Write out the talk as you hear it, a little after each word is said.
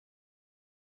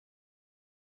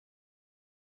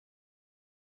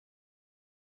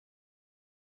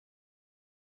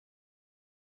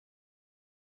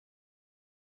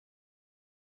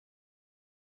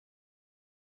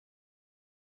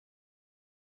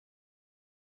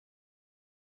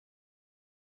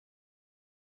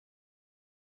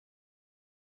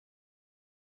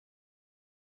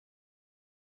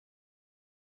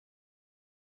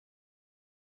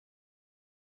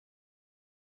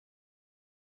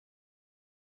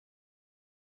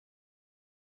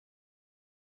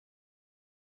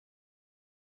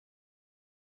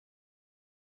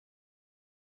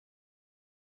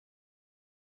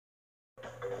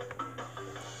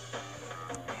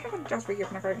Just for here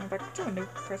from the back to a new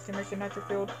Customers United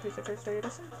Field piece of First Day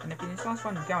Edition. And if you need the last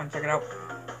one, go and check it out.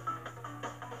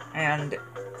 And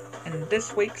in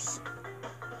this week's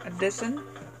edition,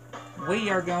 we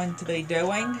are going to be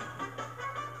doing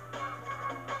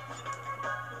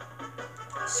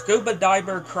Scuba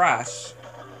Diver Crash.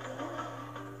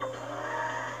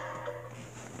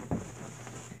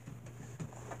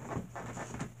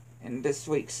 In this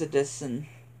week's edition.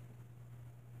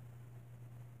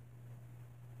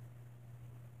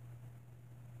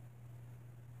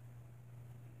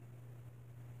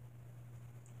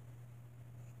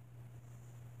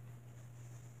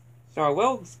 So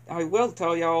I will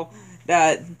tell y'all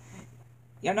that,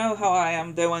 you know how I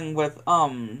am doing with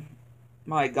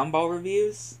my Gumball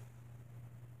reviews?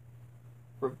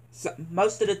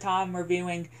 Most of the time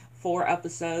reviewing 4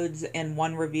 episodes in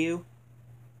one review.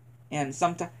 And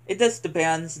sometimes, it just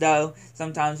depends though.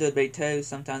 Sometimes it would be 2,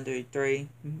 sometimes it would be 3,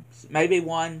 maybe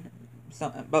 1,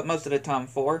 but most of the time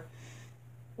 4.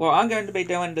 Well, I'm going to be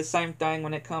doing the same thing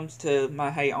when it comes to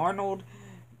my Hey Arnold,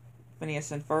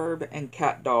 Phineas and Ferb, and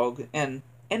Cat Dog, and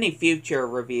any future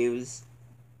reviews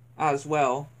as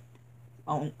well.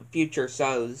 On future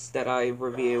shows that I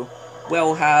review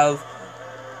will have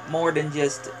more than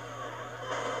just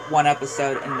 1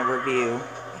 episode in the review.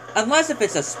 Unless if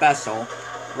it's a special,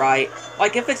 right?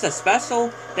 Like if it's a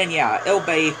special, then yeah, it'll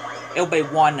be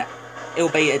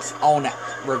its own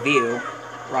review,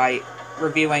 right?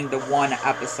 Reviewing the 1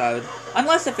 episode.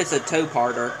 Unless if it's a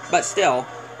 2-parter, but still,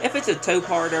 if it's a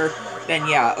 2-parter, then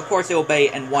yeah, of course it'll be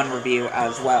in 1 review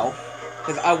as well.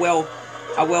 Because I will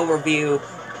review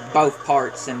both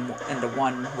parts in the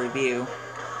 1 review.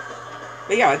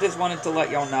 But yeah, I just wanted to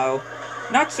let y'all know.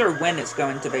 Not sure when it's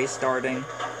going to be starting,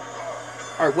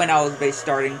 or when I will be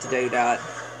starting to do that.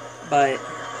 But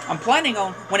I'm planning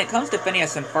on, when it comes to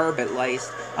Phineas and Ferb at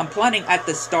least, I'm planning at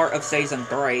the start of Season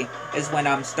 3 is when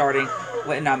I'm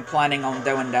planning on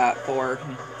doing that for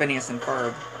Phineas and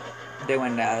Ferb.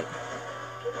 Doing that.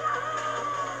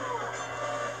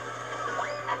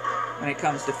 When it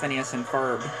comes to Phineas and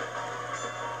Ferb.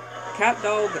 Cat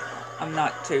Dog, I'm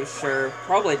not too sure.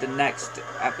 Probably the next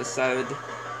episode.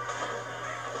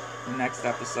 The next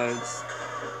episodes.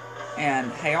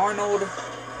 And Hey Arnold,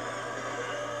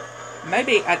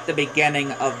 maybe at the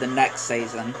beginning of the next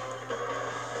season.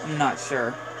 I'm not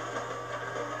sure.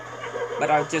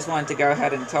 But I just wanted to go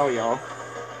ahead and tell y'all.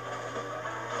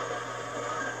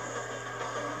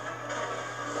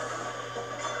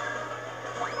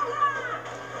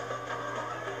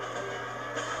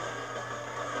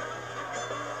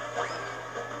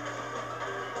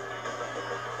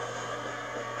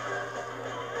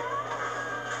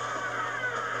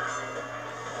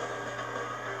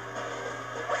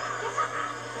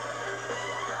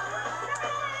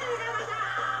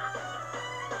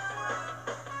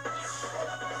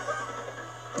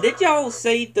 Did y'all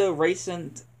see the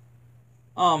recent,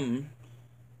 thing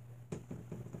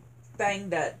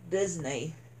that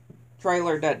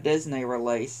trailer that Disney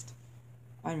released?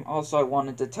 I also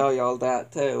wanted to tell y'all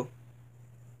that, too.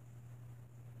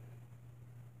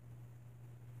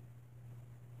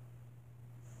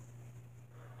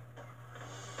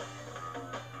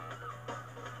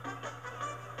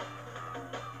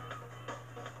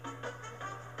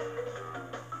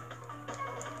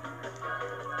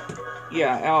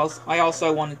 Yeah, I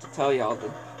also wanted to tell y'all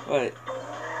that, but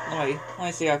let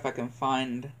me see if I can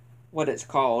find what it's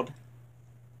called.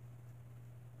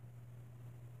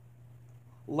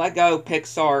 Lego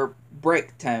Pixar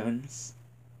Bricktoons.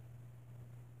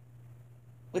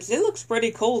 Which, it looks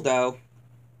pretty cool, though.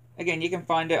 Again, you can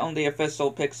find it on the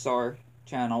official Pixar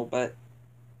channel, but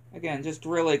again, just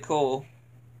really cool.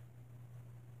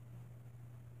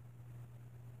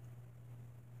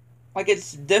 Like,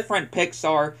 it's different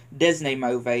Pixar Disney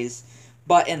movies,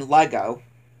 but in Lego.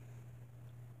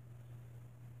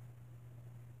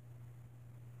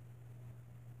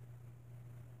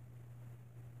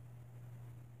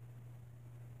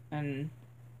 And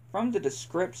from the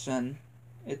description,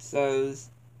 it says,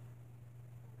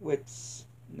 which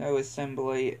no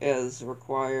assembly is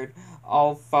required.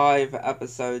 All 5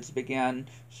 episodes began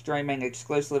streaming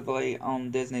exclusively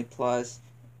on Disney Plus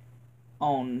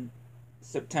on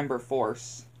September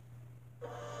 4th.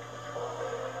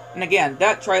 And again,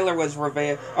 that trailer was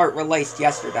released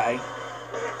yesterday.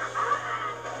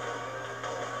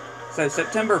 So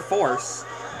September 4th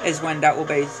is when that will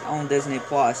be on Disney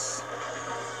Plus.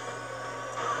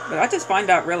 But I just find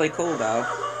that really cool, though.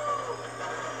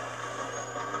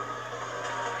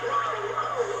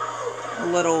 A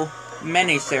little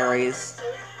mini-series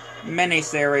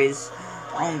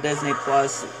on Disney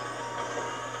Plus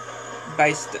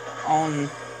based on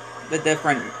the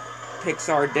different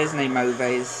Pixar Disney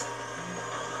movies,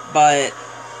 but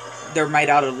they're made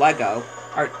out of Lego.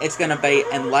 Or it's gonna be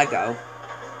in Lego.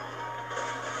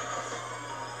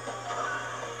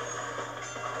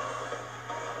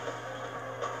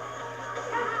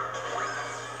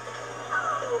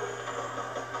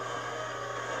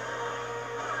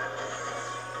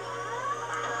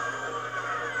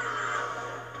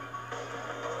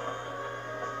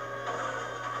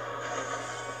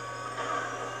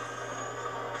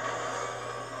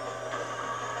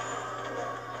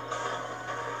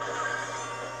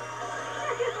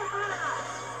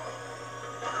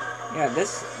 Yeah,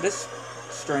 this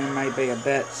stream may be a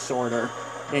bit shorter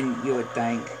than you would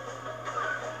think.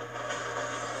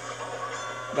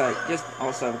 But just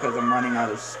also because I'm running out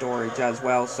of storage as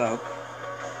well, so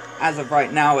as of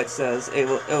right now it says it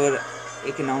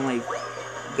can only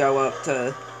go up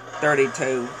to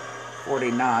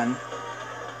 3249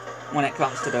 when it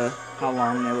comes to how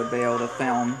long it would be able to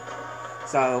film.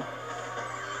 So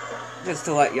just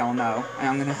to let y'all know, I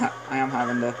am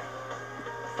having to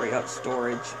free up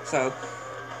storage. So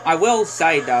I will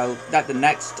say though that the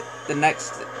next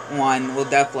one will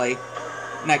definitely,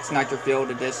 next Nitro Fueled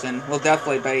edition will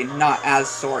definitely be not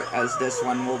as short as this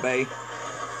one will be.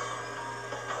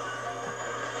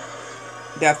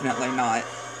 Definitely not.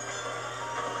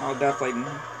 I'll definitely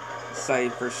say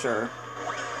for sure.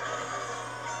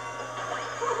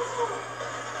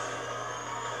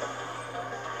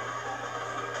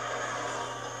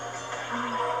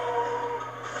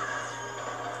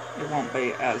 It won't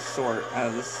be as short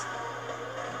as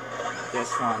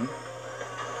this one.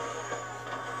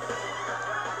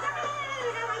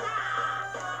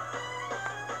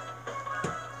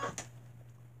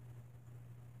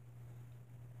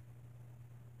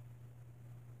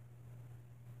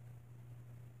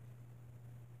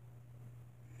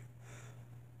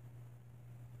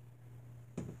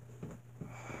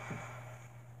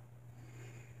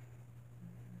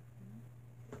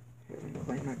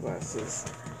 Clean my glasses.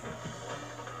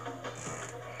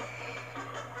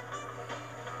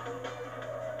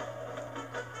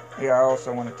 Yeah, I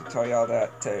also wanted to tell y'all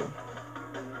that too.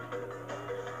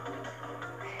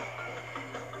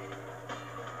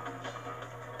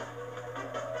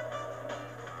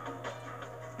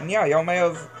 And yeah, y'all may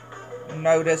have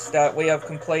noticed that we have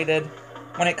completed,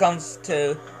 when it comes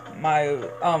to my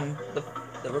the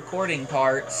recording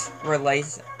parts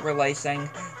releasing,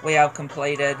 we have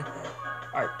completed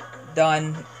or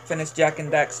finished Jack and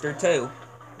Dexter 2.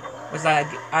 Was I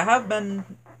have been,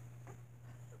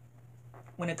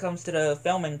 when it comes to the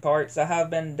filming parts, I have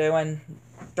been doing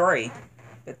 3,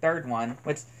 the third one,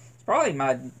 which is probably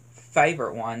my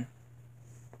favorite one.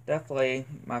 Definitely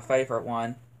my favorite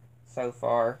one so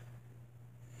far.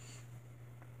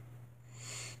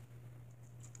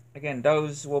 Again,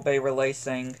 those will be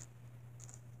releasing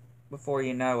before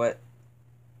you know it.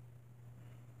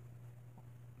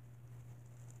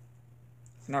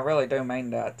 And I really do mean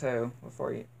that too.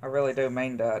 I really do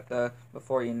mean that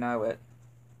before you know it.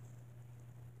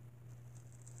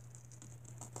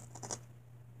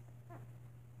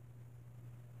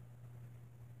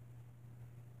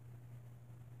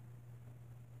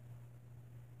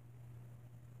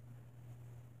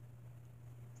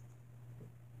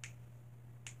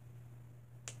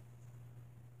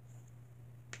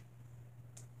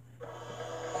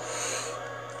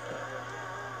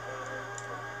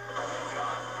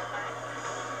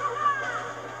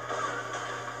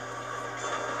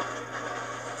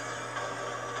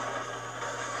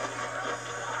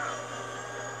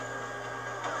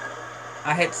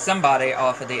 I hit somebody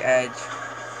off of the edge.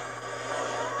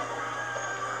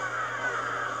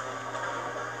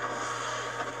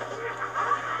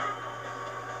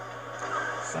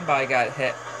 Somebody got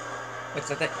hit.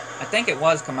 Which I think it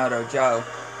was Komodo Joe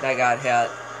that got hit.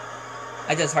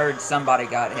 I just heard somebody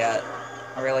got hit.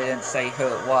 I really didn't say who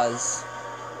it was.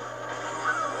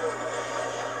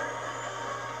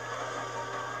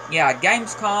 Yeah,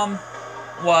 Gamescom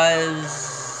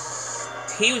was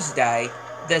Tuesday.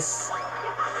 This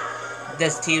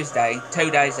Tuesday,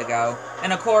 2 days ago.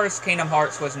 And of course, Kingdom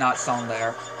Hearts was not shown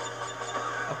there.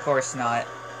 Of course not.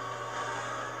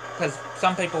 Because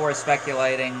some people were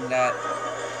speculating that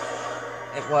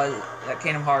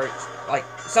Kingdom Hearts, like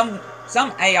some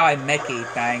AI Mickey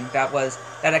thing that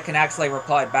it can actually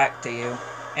reply back to you,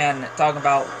 and talking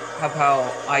about how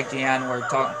IGN were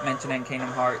mentioning Kingdom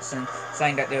Hearts and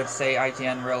saying that they would see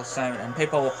IGN real soon, and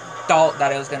people thought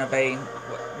that it was going to be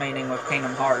meaning with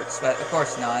Kingdom Hearts, but of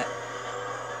course not.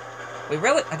 We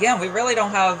really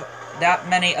don't have that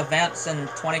many events in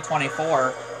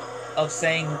 2024 of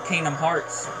seeing Kingdom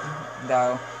Hearts,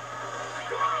 though.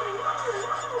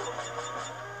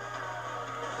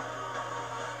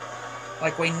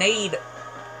 Like, we need,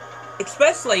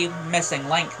 especially Missing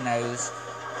Link news,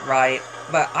 right?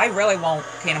 But I really want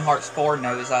Kingdom Hearts 4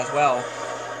 news as well.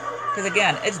 Because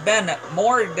again, it's been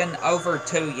more than over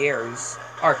 2 years.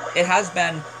 Or, it has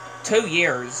been 2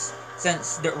 years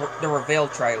since the reveal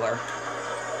trailer.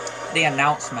 The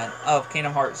announcement of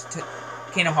Kingdom Hearts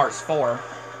 4.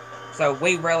 So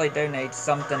we really do need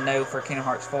something new for Kingdom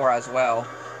Hearts 4 as well.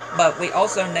 But we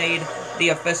also need the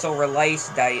official release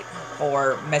date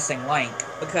for Missing Link.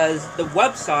 Because the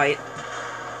website,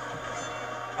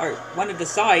 or one of the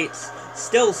sites,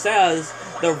 still says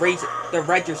the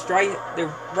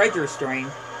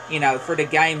registering, you know, for the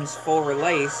game's full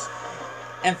release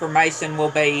information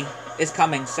is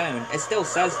coming soon. It still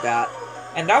says that.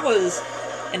 And that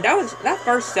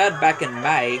first said back in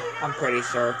May, I'm pretty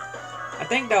sure. I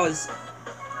think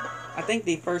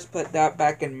they first put that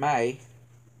back in May.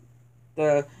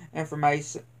 The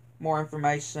more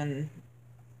information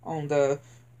on the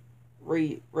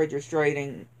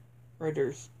registering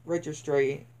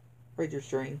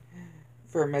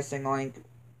for Missing Link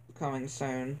coming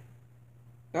soon.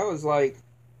 That was like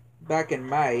back in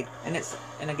May, and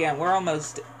again, we're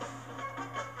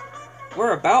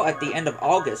about at the end of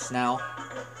August now.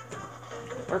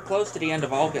 We're close to the end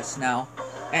of August now,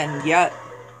 and yet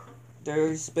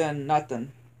there's been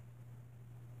nothing.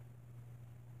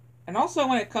 And also,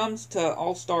 when it comes to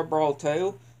All-Star Brawl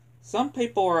 2, some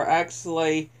people are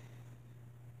actually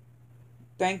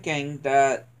thinking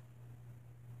that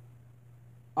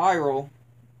Iroh,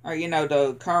 or you know,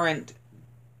 the current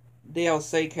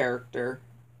DLC character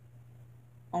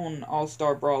on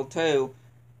All-Star Brawl 2,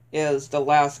 is the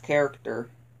last character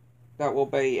that will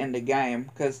be in the game,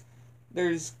 because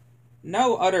there's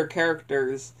no other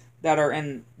characters that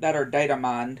are data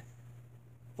mined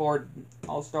for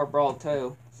All-Star Brawl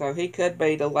 2. So he could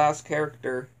be the last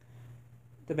character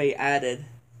to be added.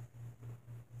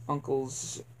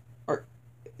 Zuko's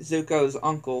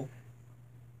uncle.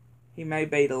 He may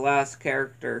be the last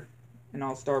character in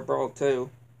All-Star Brawl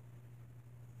 2.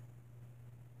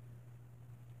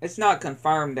 It's not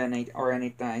confirmed or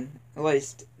anything. At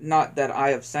least, not that I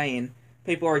have seen.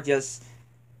 People are just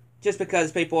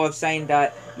because people have saying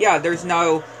that, yeah, there's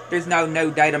no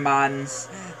new data mines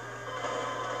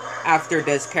after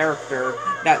this character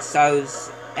that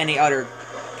shows any other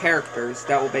characters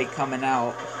that will be coming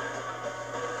out.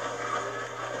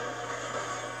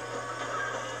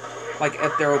 Like,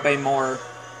 if there will be more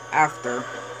after.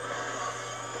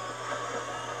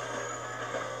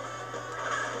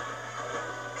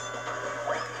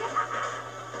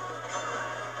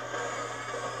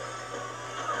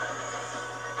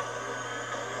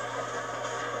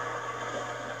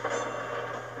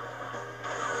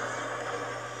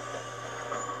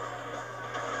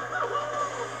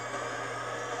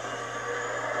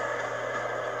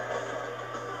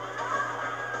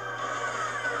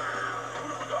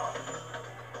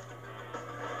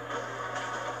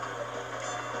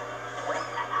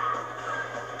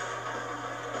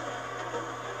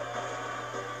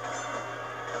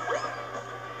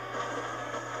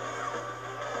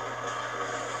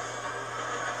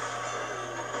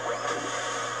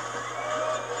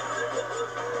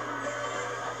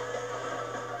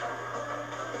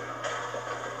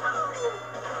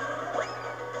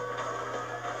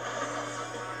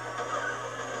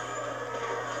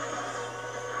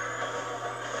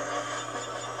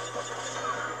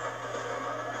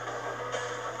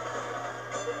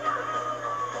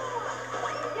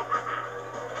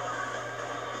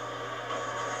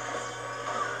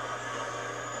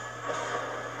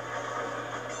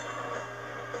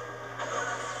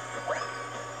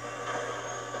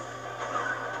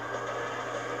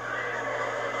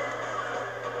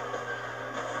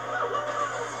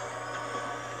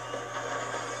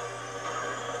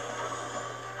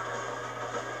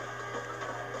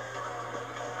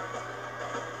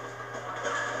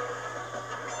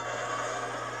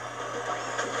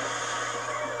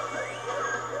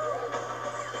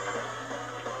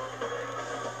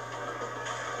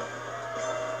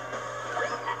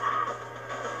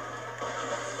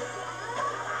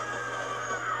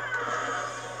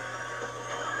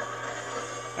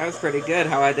 That was pretty good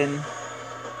how I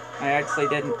actually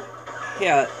didn't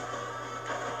hit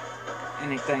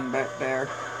anything back there.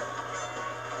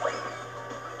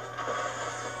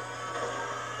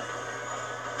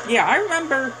 Yeah, I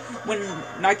remember when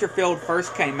Nitro Field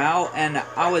first came out, and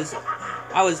I was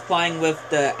playing with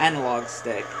the analog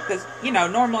stick, because, you know,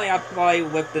 normally I play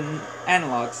with the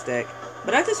analog stick,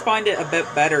 but I just find it a bit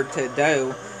better to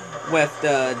do with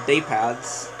the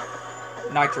D-pads,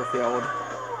 Nitro Field.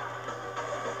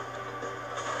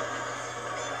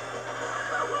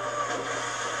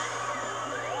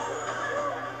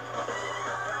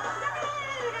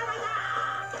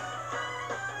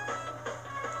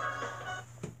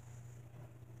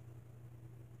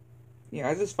 Yeah,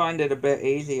 I just find it a bit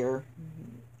easier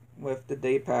with the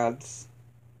D-pads.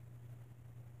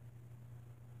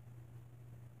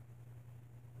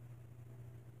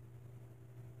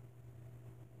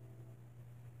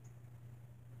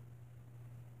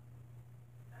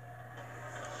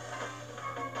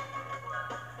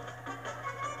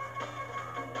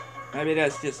 Maybe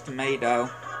that's just me, though.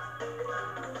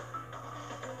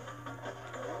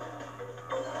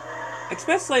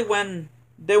 Especially when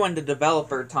doing the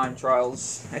developer time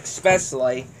trials.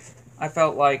 Especially, I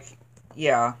felt like,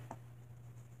 yeah,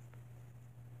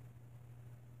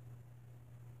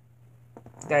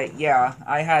 that, yeah,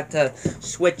 I had to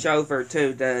switch over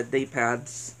to the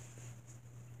D-pads.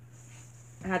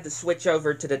 I had to switch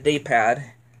over to the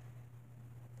D-pad.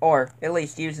 Or, at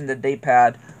least using the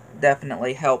D-pad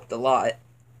definitely helped a lot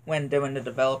when doing the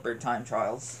developer time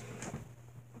trials.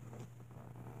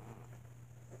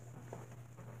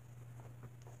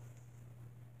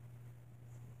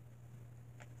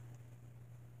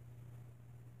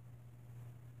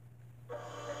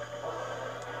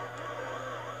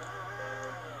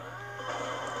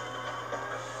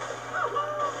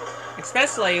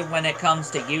 Especially when it comes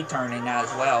to U-turning as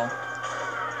well.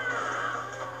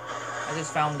 I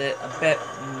just found it a bit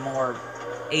more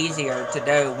easier to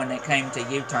do when it came to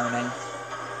U-turning.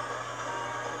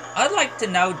 I'd like to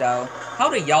know, though, how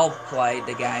do y'all play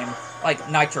the game? Like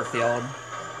Nitrofield,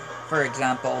 for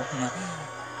example,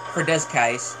 for this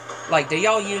case. Like, do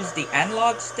y'all use the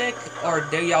analog stick, or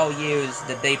do y'all use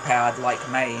the D-pad like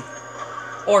me?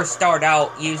 Or start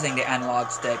out using the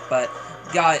analog stick, but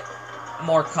got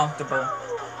more comfortable,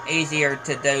 easier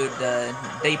to do the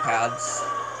D-pads.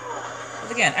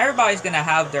 Because again, everybody's gonna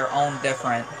have their own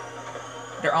different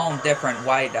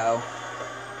way, though.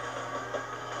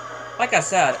 Like I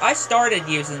said, I started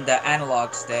using the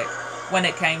analog stick when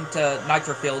it came to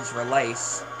Nitrofield's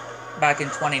release back in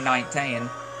 2019.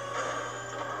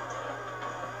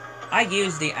 I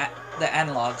used the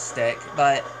analog stick,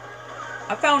 but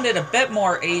I found it a bit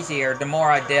more easier the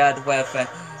more I did with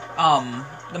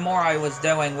the more I was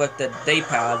doing with the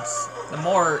D-pads, the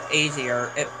more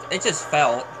easier it just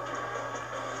felt.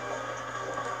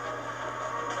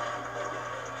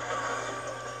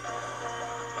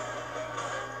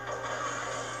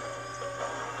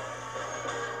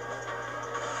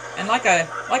 And like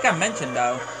I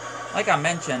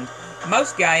mentioned,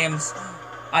 most games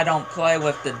I don't play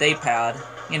with the D-pad,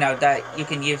 you know, that you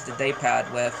can use the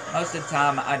D-pad with. Most of the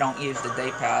time I don't use the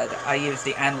D-pad, I use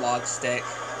the analog stick.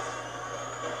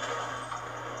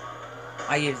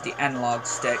 I use the analog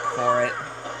stick for it.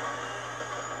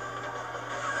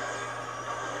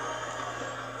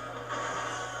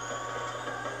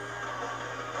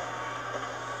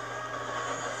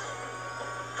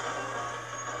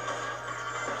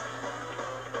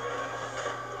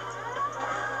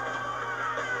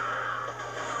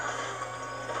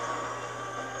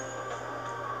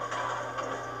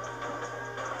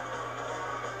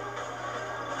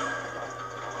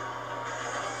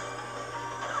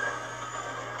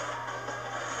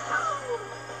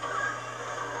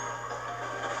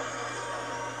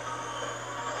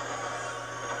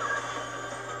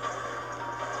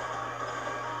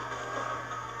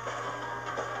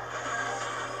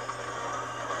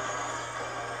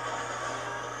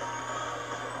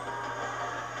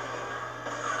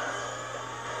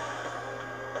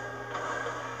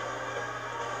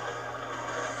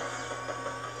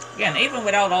 Again, even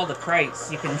without all the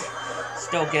crates, you can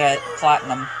still get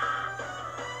platinum.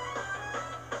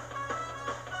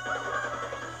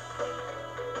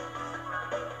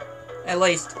 At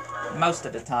least, most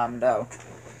of the time, though.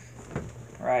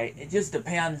 Right, it just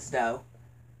depends, though.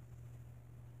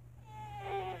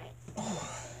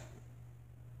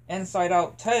 Inside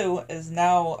Out 2 is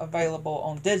now available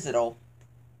on digital,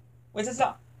 which is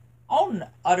on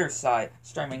other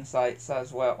streaming sites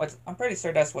as well. I'm pretty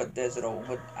sure that's what digital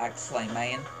would actually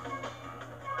mean.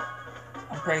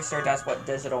 I'm pretty sure that's what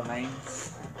digital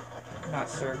means. I'm not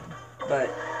sure. But,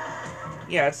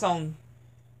 yeah, it's on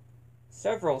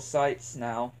several sites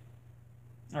now.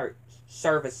 Or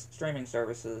streaming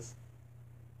services.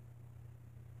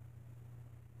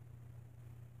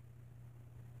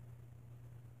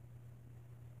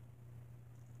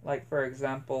 Like, for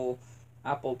example,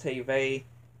 Apple TV,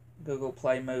 Google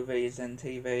Play Movies and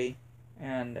TV,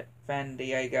 and Fan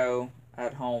Diego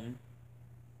at Home.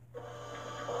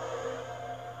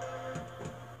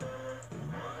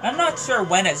 I'm not sure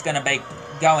when it's going to be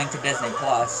going to Disney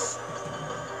Plus.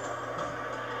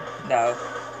 No.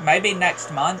 Maybe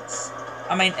next month.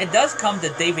 I mean, it does come to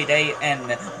DVD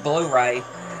and Blu-ray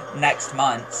next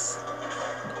month.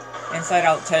 Inside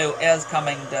Out 2 is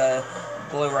coming to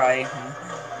Blu-ray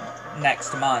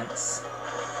next month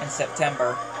in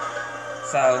September.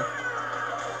 So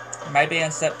maybe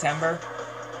in September.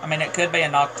 I mean, it could be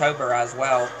in October as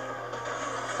well,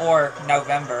 or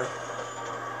November.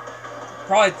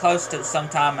 Probably close to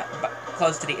sometime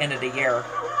close to the end of the year.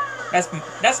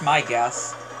 That's my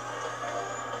guess.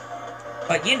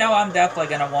 But you know, I'm definitely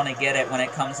gonna want to get it when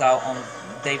it comes out on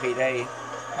DVD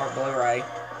or Blu-ray.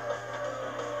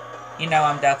 You know,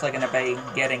 I'm definitely gonna be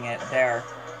getting it there.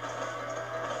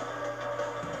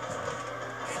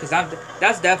 Because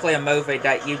that's definitely a movie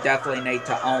that you definitely need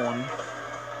to own.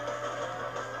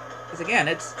 Because again,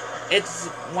 it's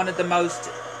one of the most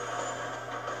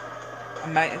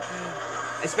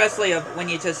especially when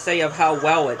you just see of how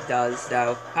well it does,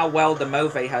 though, how well the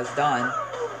movie has done.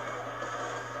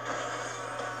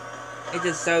 It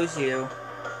just shows you.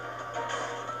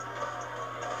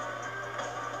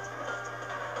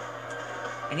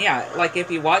 And yeah, like if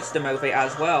you watch the movie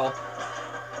as well,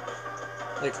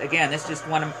 which again, it's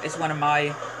one of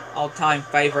my all-time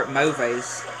favorite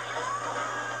movies.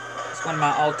 It's one of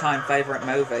my all-time favorite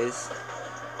movies.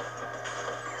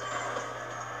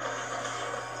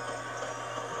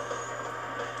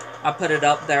 I put it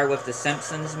up there with the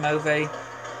Simpsons movie,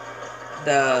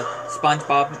 the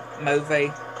SpongeBob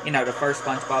movie, you know, the first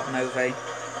SpongeBob movie.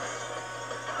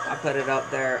 I put it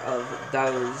up there of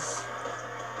those.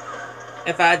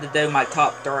 If I had to do my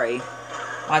top three,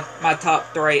 my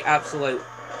top three absolute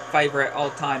favorite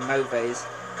all-time movies,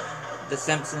 the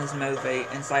Simpsons movie,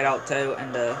 Inside Out 2,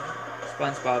 and the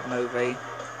SpongeBob movie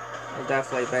will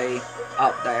definitely be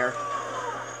up there.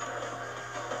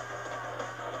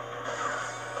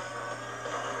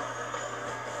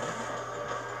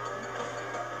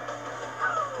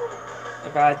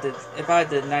 If I had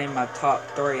to name my top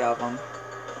three of them.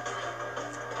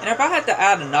 And if I had to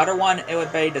add another one, it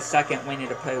would be the second Winnie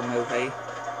the Pooh movie.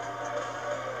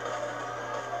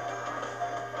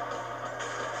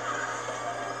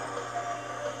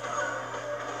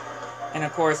 And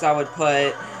of course, I would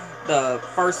put the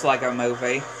first Lego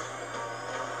movie,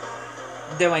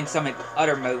 doing some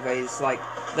other movies, like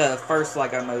the first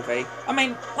Lego movie. I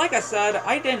mean, like I said,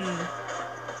 I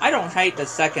don't hate the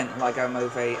second Lego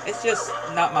movie. It's just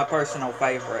not my personal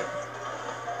favorite.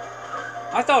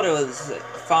 I thought it was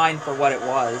fine for what it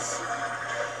was.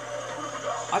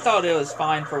 I thought it was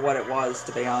fine for what it was,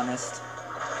 to be honest.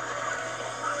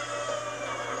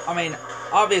 I mean,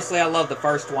 obviously I love the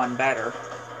first one better.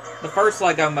 The first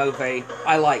Lego movie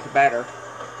I liked better.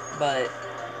 But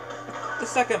the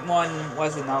second one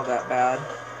wasn't all that bad.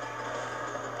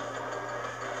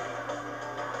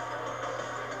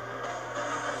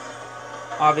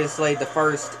 Obviously, the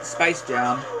first Space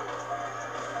Jam.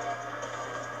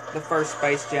 The first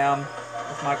Space Jam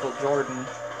with Michael Jordan.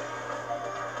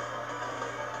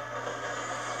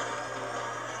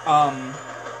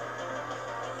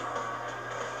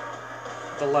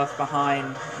 The Left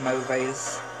Behind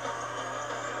movies.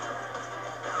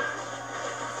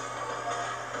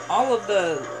 All of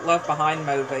the Left Behind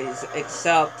movies,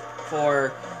 except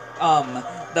for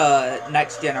the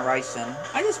Next Generation.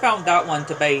 I just found that one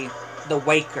to be the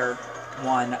weaker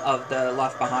one of the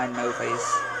Left Behind movies.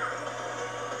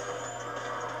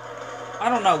 I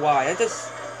don't know why.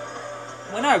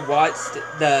 When I watched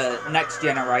the Next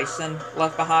Generation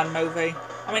Left Behind movie,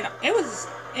 I mean, it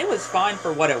was fine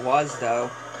for what it was,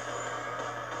 though.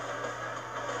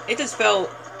 It just felt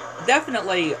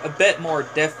definitely a bit more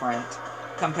different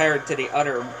compared to the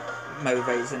other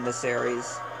movies in the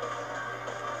series.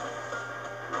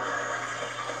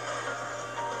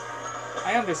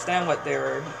 I understand what they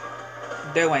were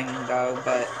doing, though,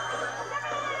 but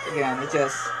again, it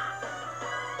just...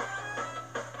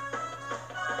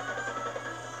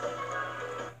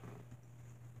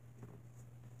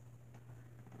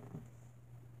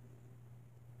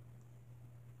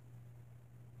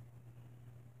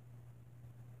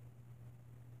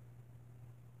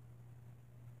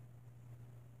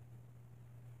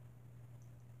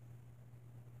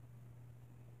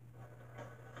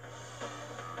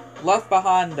 Left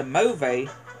Behind the movie,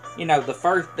 you know, the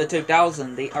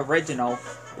 2000, the original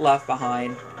Left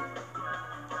Behind.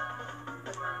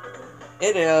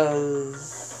 It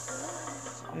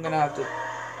is... I'm gonna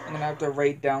have to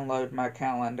re-download my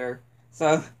calendar.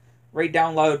 So,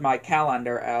 re-download my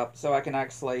calendar app so I can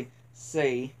actually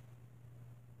see.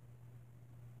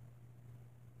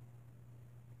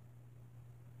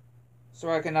 So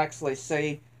I can actually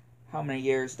see how many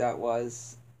years that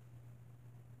was.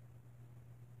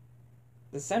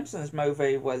 The Simpsons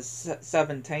movie was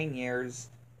 17 years.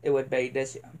 It would be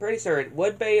this. I'm pretty sure it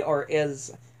would be or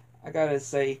is. I gotta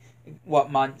see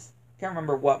what months. Can't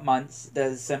remember what months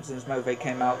the Simpsons movie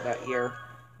came out that year.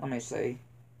 Let me see.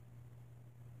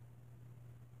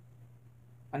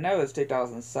 I know it was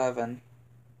 2007.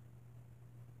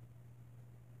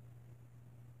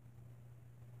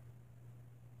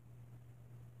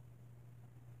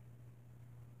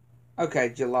 Okay,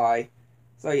 July.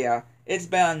 So yeah, it's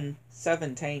been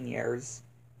 17 years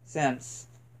since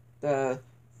the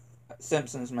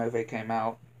Simpsons movie came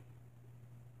out.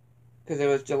 Because it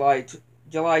was July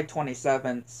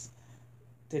 27th,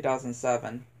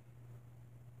 2007.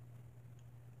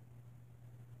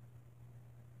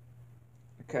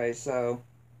 Okay, so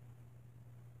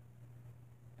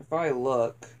if I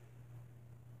look,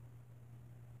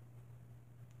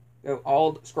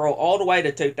 scroll all the way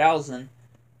to 2000.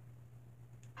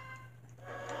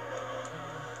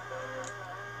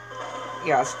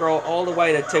 Yeah, scroll all the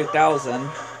way to 2000.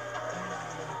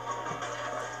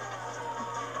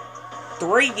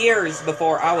 3 years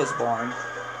before I was born.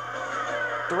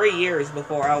 3 years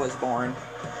before I was born.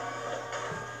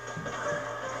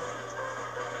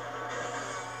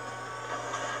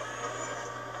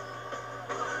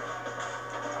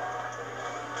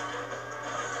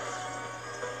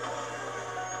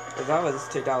 Because that was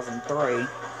 2003.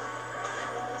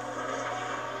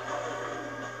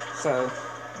 So,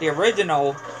 the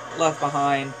original Left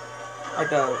Behind, or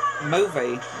the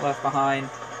movie Left Behind,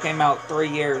 came out 3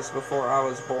 years before I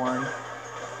was born.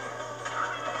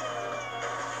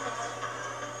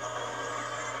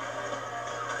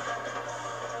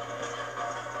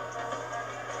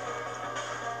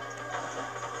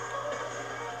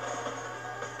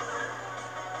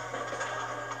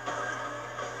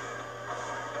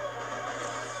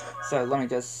 So let me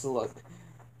just look.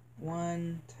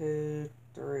 1, 2,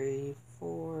 3,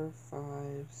 4,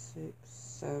 5, 6,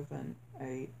 7, 8, 9,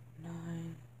 10,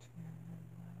 11,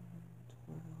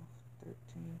 12,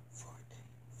 13, 14,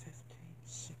 15,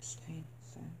 16,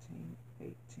 17,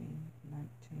 18,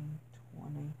 19,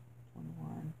 20,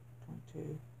 21,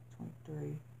 22,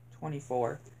 23,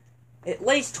 24. At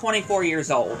least 24 years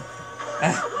old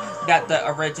that the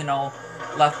original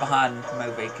Left Behind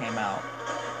movie came out.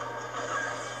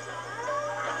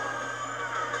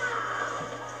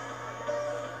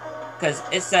 Because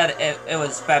it said it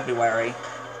was February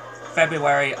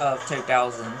of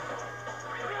 2000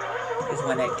 is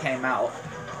when it came out.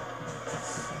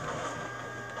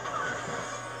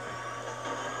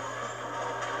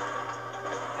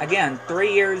 Again,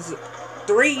 3 years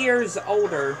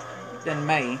older than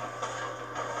me.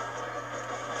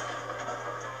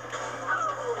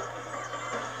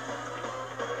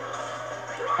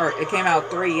 Or it came out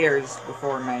 3 years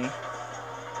before me.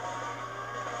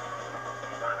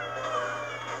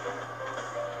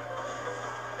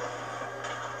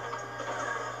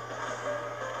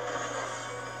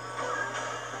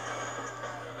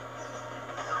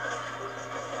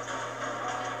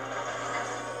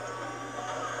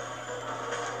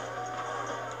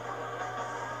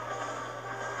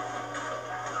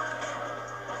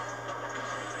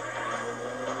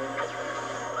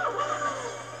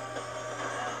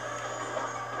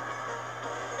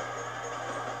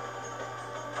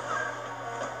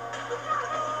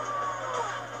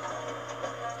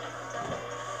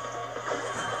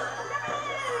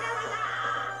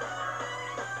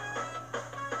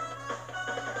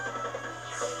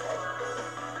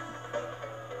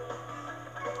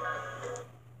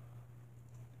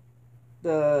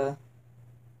 The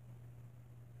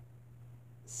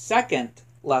second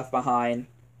Left Behind,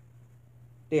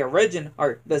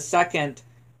 the second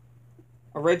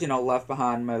original Left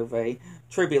Behind movie,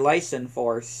 Tribulation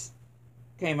Force,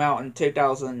 came out in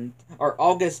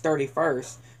August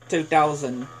 31st,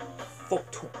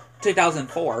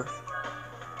 2004.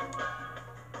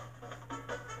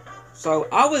 So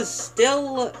I was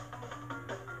still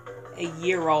a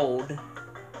year old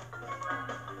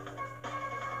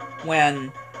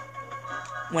when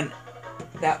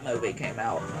that movie came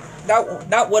out.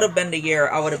 That would have been the year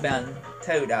I would have been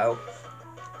 2, though.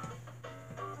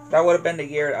 That would have been the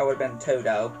year I would have been 2,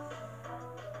 though.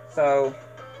 So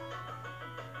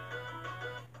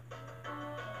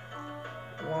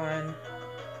 1,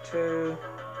 2,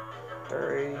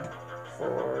 3,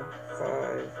 4,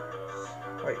 5.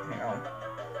 Wait, hang on.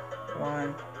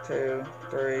 1, 2,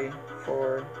 3,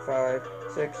 4, 5,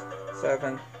 6,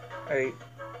 7, 8,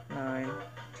 9,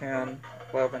 10,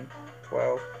 11,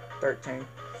 12, 13,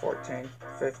 14,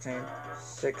 15,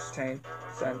 16,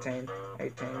 17,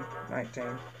 18,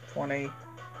 19, 20,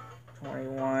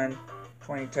 21,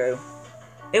 22.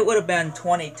 It would have been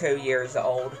 22 years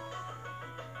old.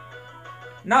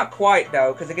 Not quite,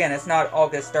 though, because again, it's not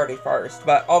August 31st,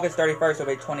 but August 31st will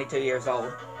be 22 years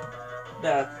old.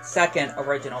 The second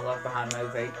original Left Behind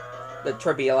movie, the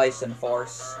Tribulation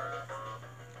Force.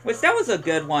 Which, that was a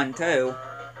good one, too.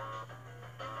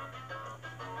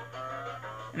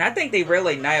 And I think they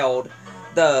really nailed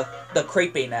the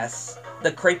creepiness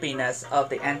of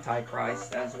the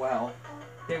Antichrist as well.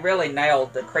 They really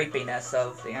nailed the creepiness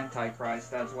of the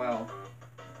Antichrist as well.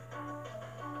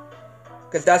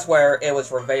 Because that's where it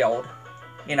was revealed.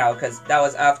 You know, because that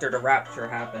was after the rapture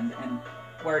happened, and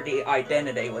where the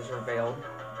identity was revealed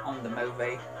on the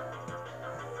movie.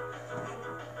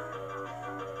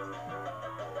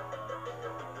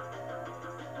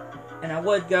 And I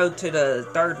would go to the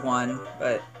third one,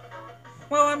 but,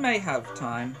 well, I may have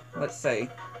time. Let's see,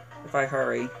 if I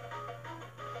hurry.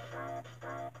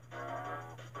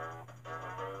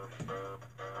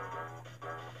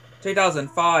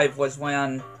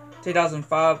 October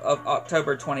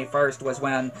 21st was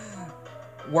when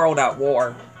World at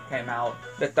War came out,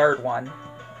 the third one,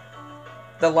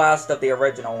 the last of the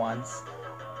original ones.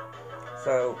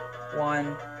 So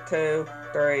 1, 2,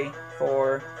 3,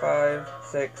 4, 5,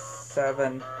 6,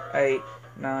 7, 8,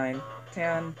 9,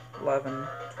 10, 11,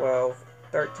 12,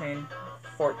 13,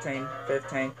 14,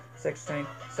 15, 16,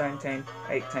 17,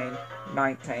 18,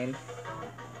 19.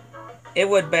 It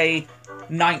would be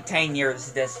 19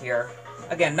 years this year.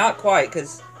 Again, not quite,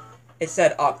 because it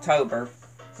said October,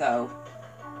 so...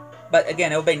 But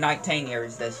again, it'll be 19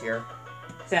 years this year.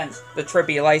 Since the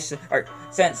tribulation... Or,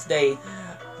 since the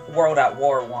World at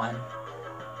War won.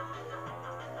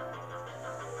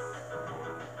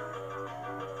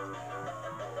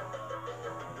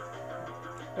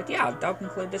 But yeah, that'll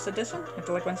conclude this edition. If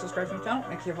you like and subscribe to the channel,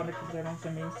 make sure you want to consider on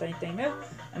sending me anything new.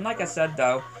 And like I said,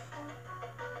 though,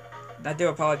 I do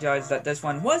apologize that this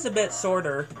one was a bit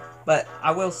shorter, but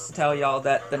I will tell y'all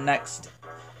that the next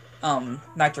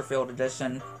Nitrofield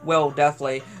edition will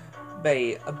definitely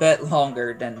be a bit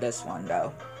longer than this one,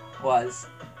 though, was.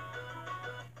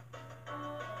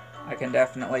 I can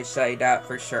definitely say that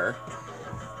for sure.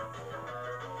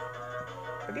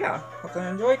 But yeah, hopefully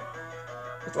you enjoyed.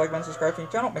 If you like and subscribe to the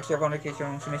channel, make sure everyone in case you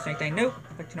don't miss anything new.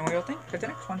 I'd like to know what y'all think. Catch you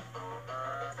next one.